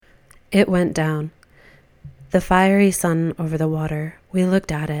It went down. The fiery sun over the water. We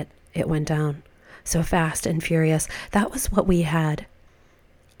looked at it. It went down. So fast and furious. That was what we had.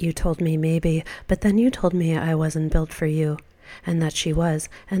 You told me maybe, but then you told me I wasn't built for you, and that she was,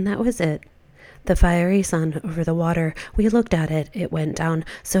 and that was it. The fiery sun over the water. We looked at it. It went down.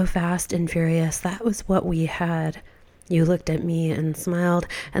 So fast and furious. That was what we had. You looked at me and smiled,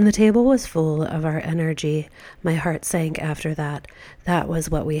 and the table was full of our energy. My heart sank after that. That was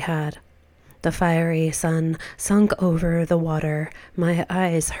what we had. The fiery sun sunk over the water. My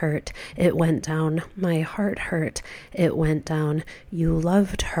eyes hurt. It went down. My heart hurt. It went down. You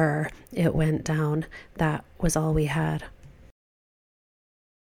loved her. It went down. That was all we had.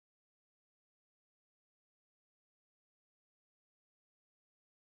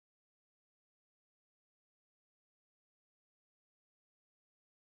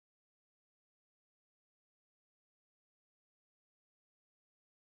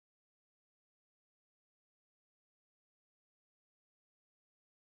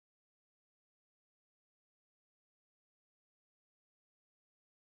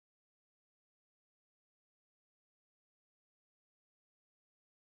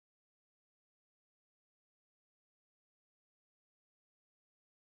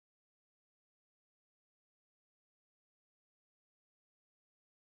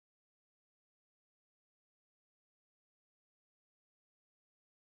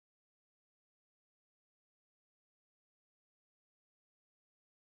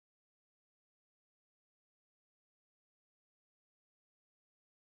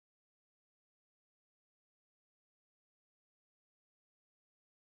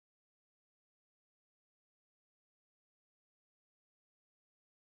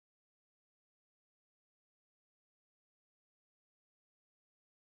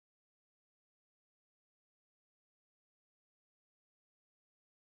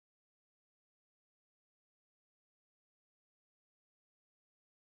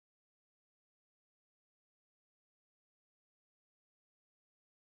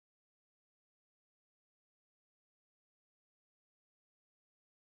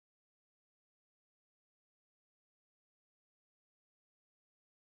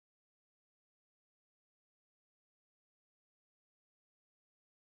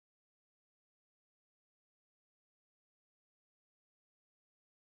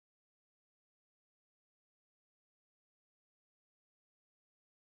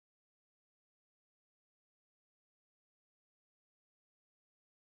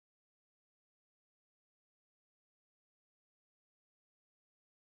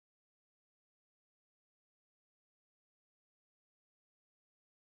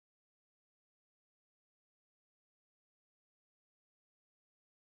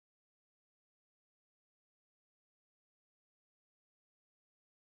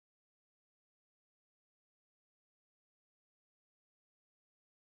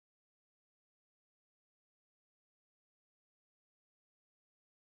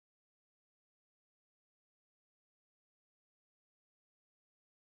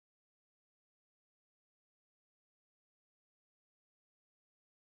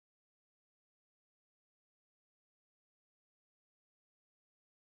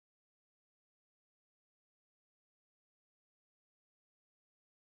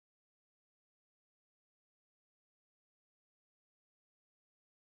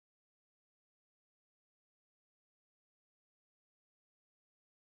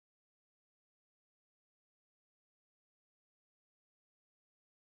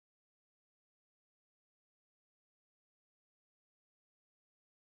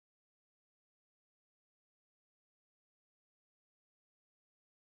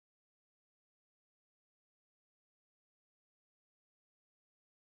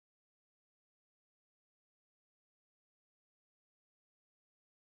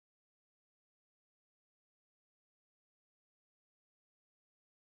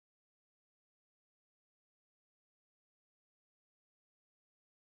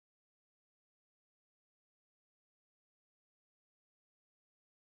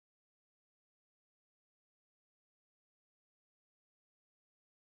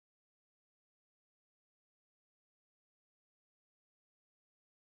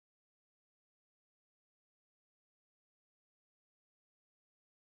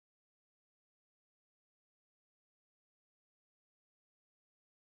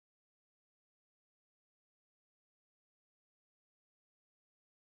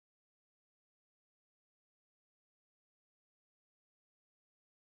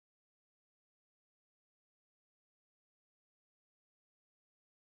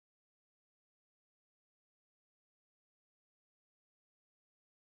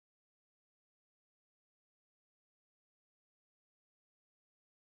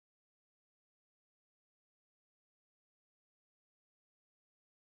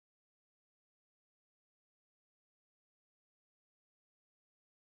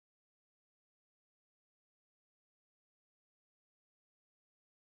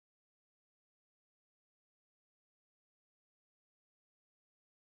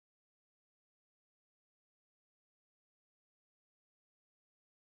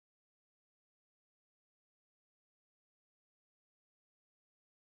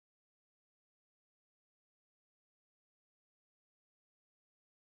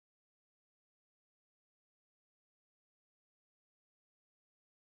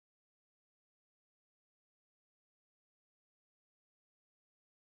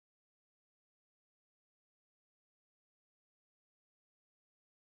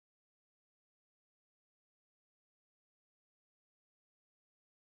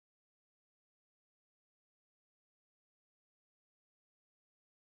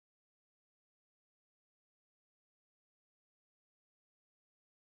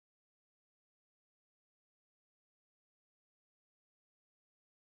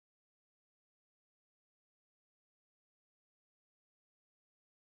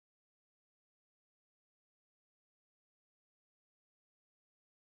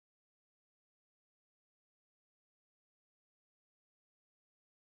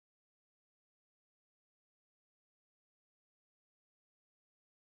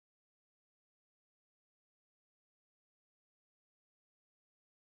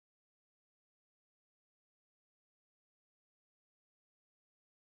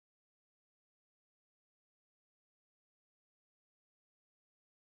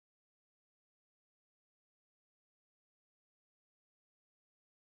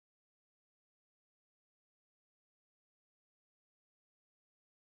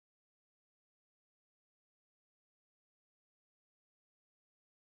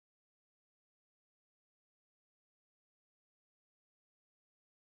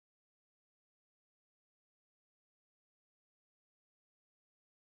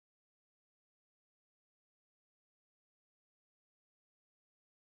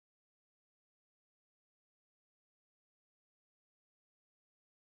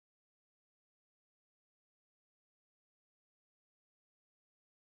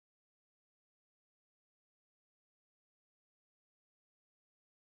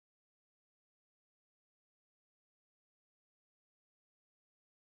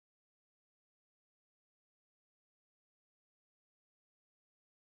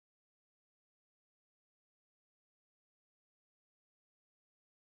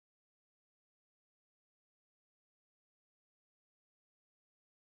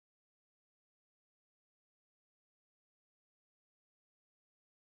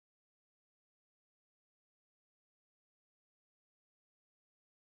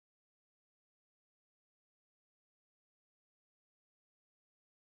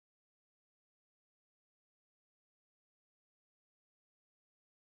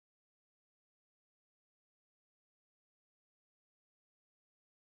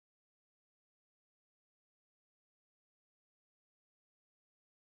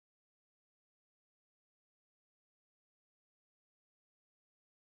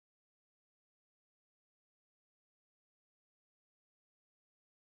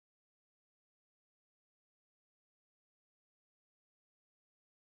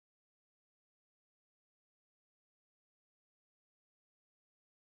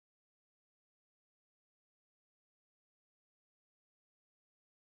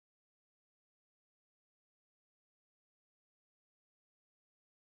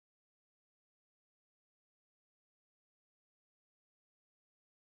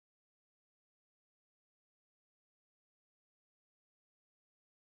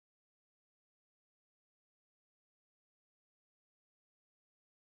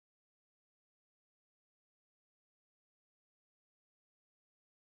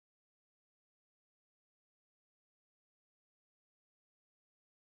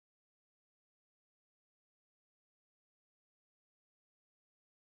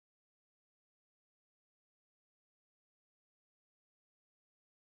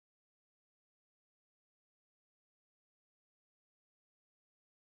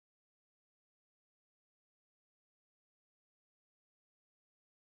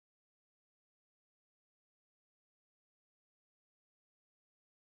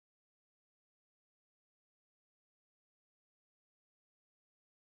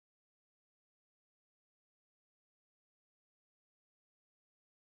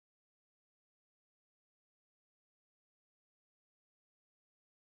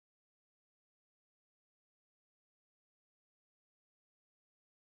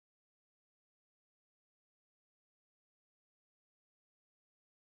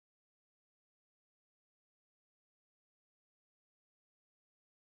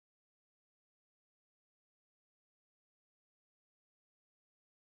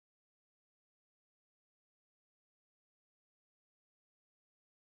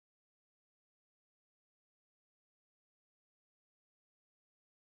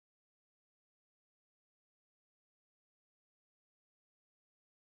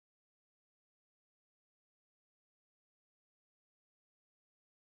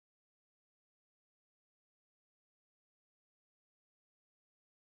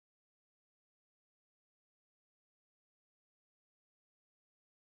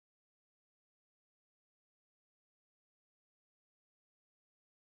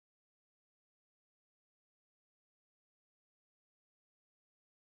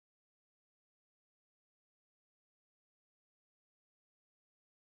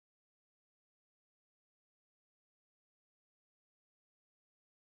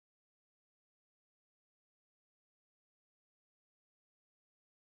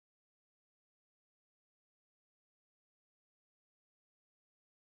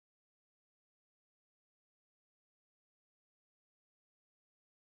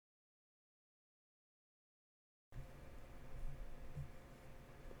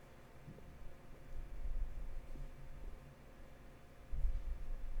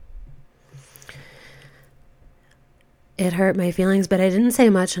 It hurt my feelings, but I didn't say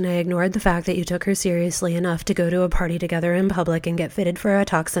much, and I ignored the fact that you took her seriously enough to go to a party together in public and get fitted for a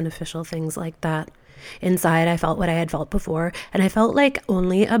tux and official things like that. Inside, I felt what I had felt before, and I felt like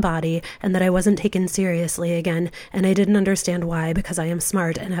only a body, and that I wasn't taken seriously again, and I didn't understand why, because I am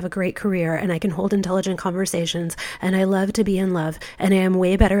smart and have a great career, and I can hold intelligent conversations, and I love to be in love, and I am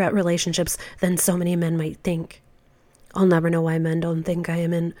way better at relationships than so many men might think. I'll never know why men don't think I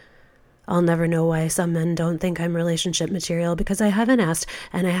am in... I'll never know why some men don't think I'm relationship material, because I haven't asked,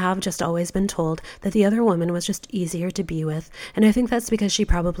 and I have just always been told that the other woman was just easier to be with, and I think that's because she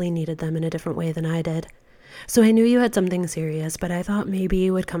probably needed them in a different way than I did. So I knew you had something serious, but I thought maybe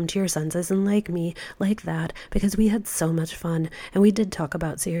you would come to your senses and like me, like that, because we had so much fun, and we did talk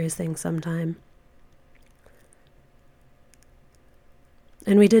about serious things sometime.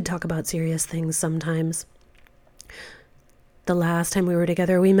 And we did talk about serious things sometimes. The last time we were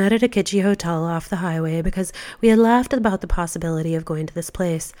together, we met at a kitschy hotel off the highway because we had laughed about the possibility of going to this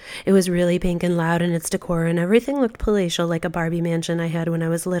place. It was really pink and loud in its decor, and everything looked palatial like a Barbie mansion I had when I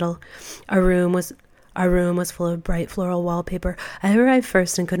was little. Our room was full of bright floral wallpaper. I arrived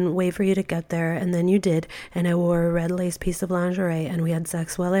first and couldn't wait for you to get there, and then you did, and I wore a red lace piece of lingerie, and we had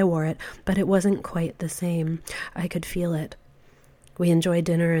sex while I wore it, but it wasn't quite the same. I could feel it. We enjoyed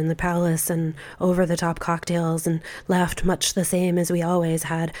dinner in the palace and over-the-top cocktails and laughed much the same as we always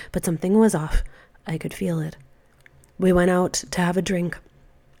had, but something was off. I could feel it. We went out to have a drink.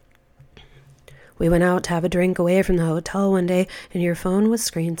 Away from the hotel one day, and your phone was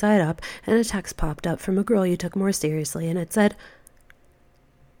screen side up, and a text popped up from a girl you took more seriously, and it said,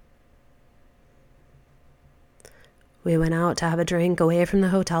 We went out to have a drink away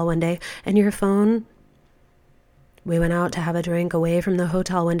from the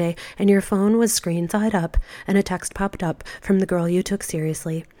hotel one day, and your phone was screen side up, and a text popped up from the girl you took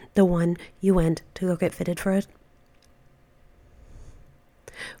seriously, the one you went to go get fitted for it.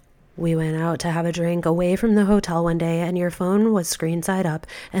 We went out to have a drink away from the hotel one day, and your phone was screen side up,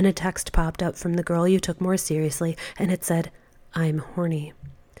 and a text popped up from the girl you took more seriously, and it said, I'm horny.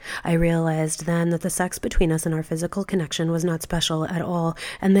 I realized then that the sex between us and our physical connection was not special at all,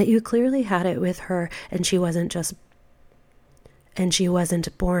 and that you clearly had it with her, and she wasn't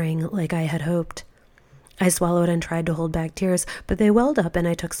boring like I had hoped. I swallowed and tried to hold back tears, but they welled up, and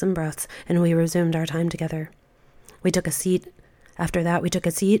I took some breaths, and we resumed our time together. After that, we took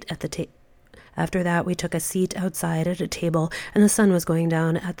a seat outside at a table, and the sun was going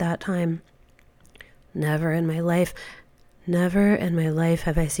down at that time. Never in my life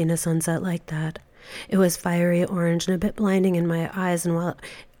have I seen a sunset like that. It was fiery orange and a bit blinding in my eyes, and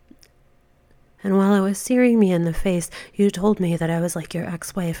while it was searing me in the face, you told me that I was like your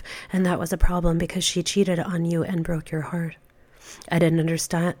ex-wife, and that was a problem because she cheated on you and broke your heart. I didn't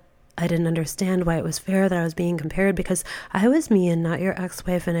understand why it was fair that I was being compared, because I was me and not your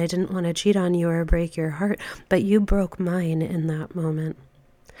ex-wife, and I didn't want to cheat on you or break your heart, but you broke mine in that moment.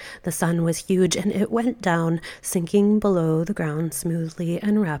 The sun was huge, and it went down, sinking below the ground smoothly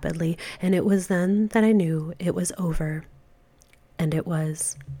and rapidly, and it was then that I knew it was over. And it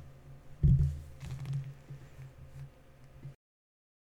was.